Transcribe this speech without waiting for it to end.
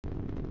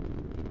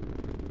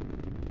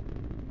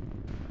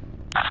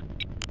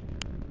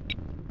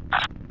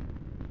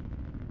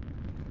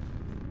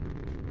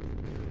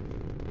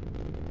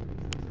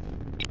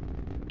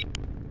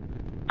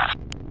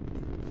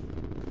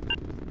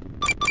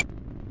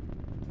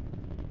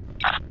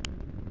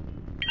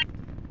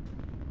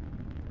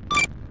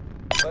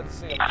Let's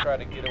see him try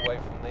to get away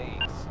from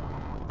these.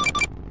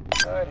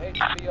 I'd hate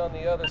to be on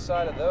the other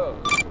side of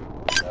those.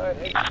 I'd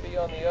hate to be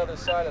on the other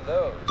side of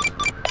those.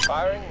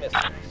 Firing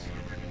missiles.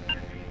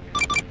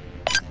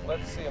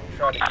 Let's see him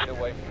try to get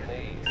away from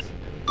these.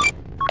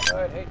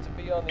 I'd hate to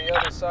be on the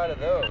other side of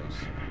those.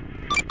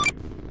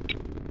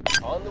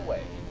 On the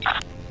way.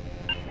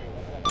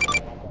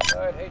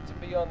 I'd hate to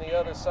be on the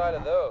other side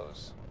of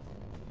those.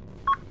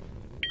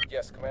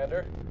 Yes,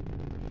 Commander.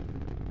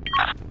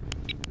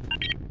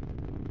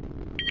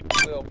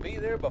 We'll be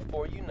there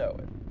before you know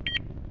it.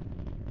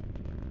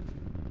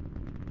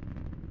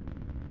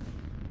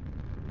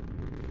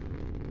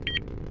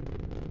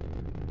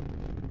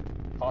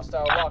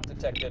 Hostile lock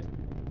detected.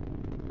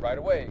 Right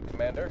away,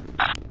 Commander.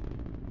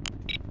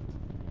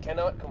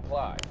 Cannot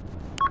comply.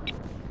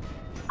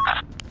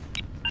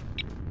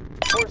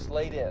 Course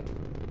laid in.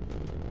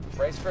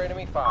 Brace for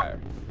enemy fire.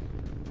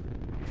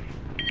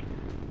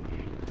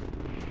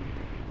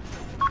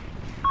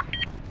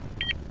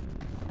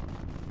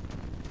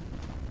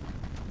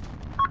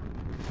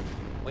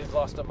 We've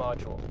lost a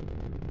module.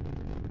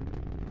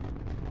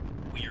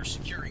 We are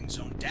securing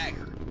Zone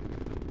Dagger.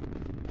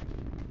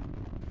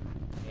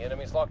 The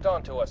enemy's locked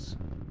onto us.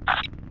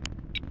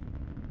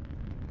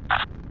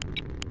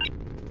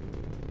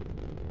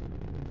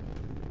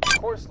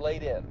 Course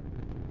laid in.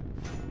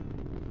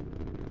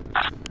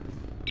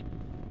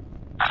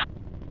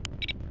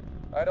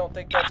 I don't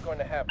think that's going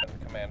to happen,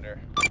 Commander.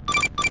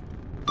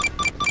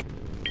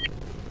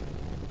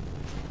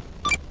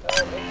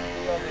 I'd hate to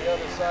be on the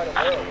other side of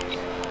those.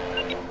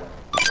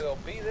 We'll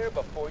be there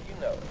before you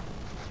know it.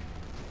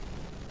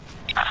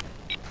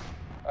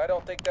 I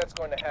don't think that's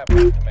going to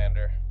happen,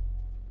 Commander.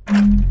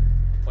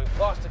 We've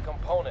lost a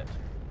component.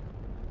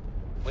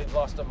 We've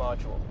lost a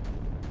module.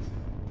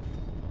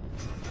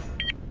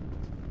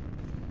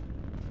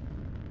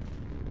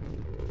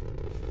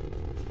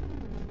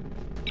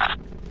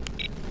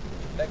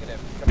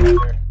 Negative,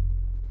 Commander.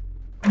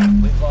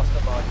 We've lost a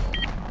module.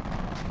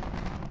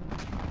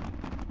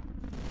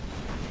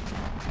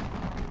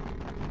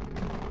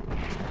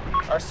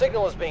 Our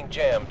signal is being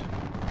jammed.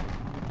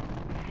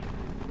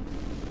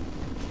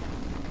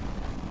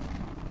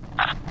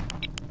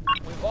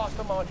 We've lost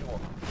a module.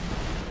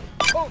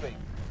 Moving!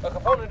 A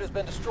component has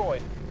been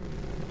destroyed.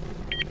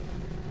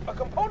 A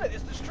component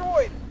is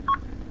destroyed!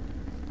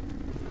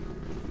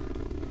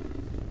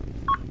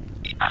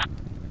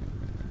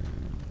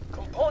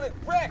 Component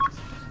wrecked!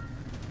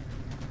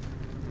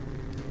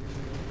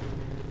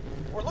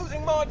 We're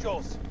losing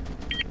modules!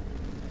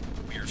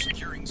 We are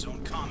securing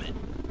Zone Comet.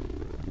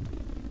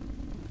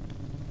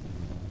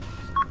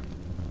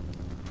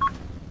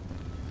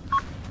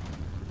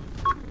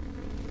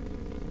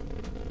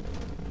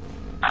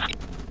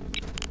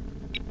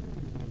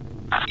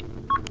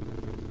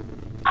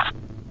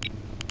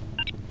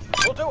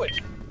 We'll do it!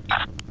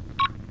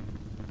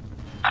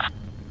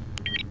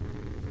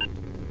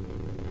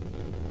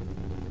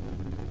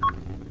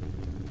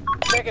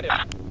 Negative.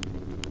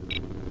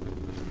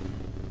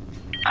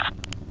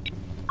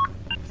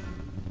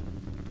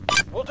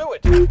 We'll do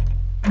it.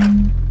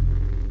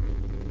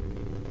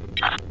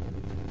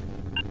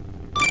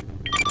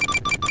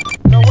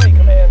 No way,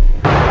 Command.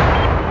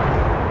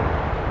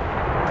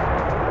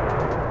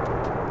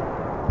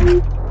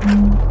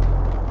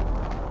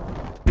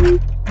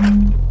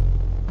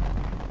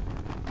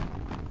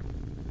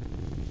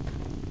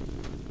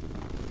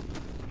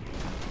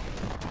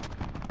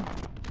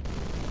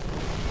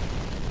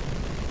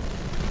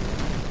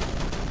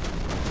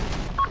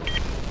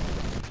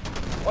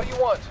 What do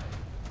you want?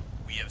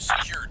 We have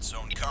secured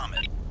Zone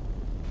Comet.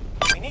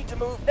 We need to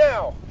move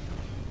now.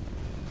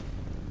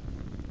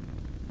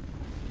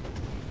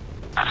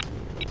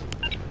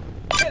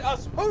 Get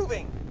us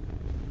moving!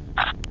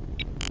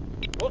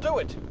 We'll do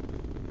it.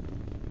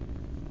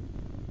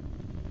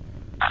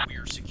 We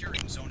are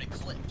securing Zone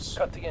Eclipse.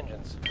 Cut the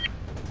engines.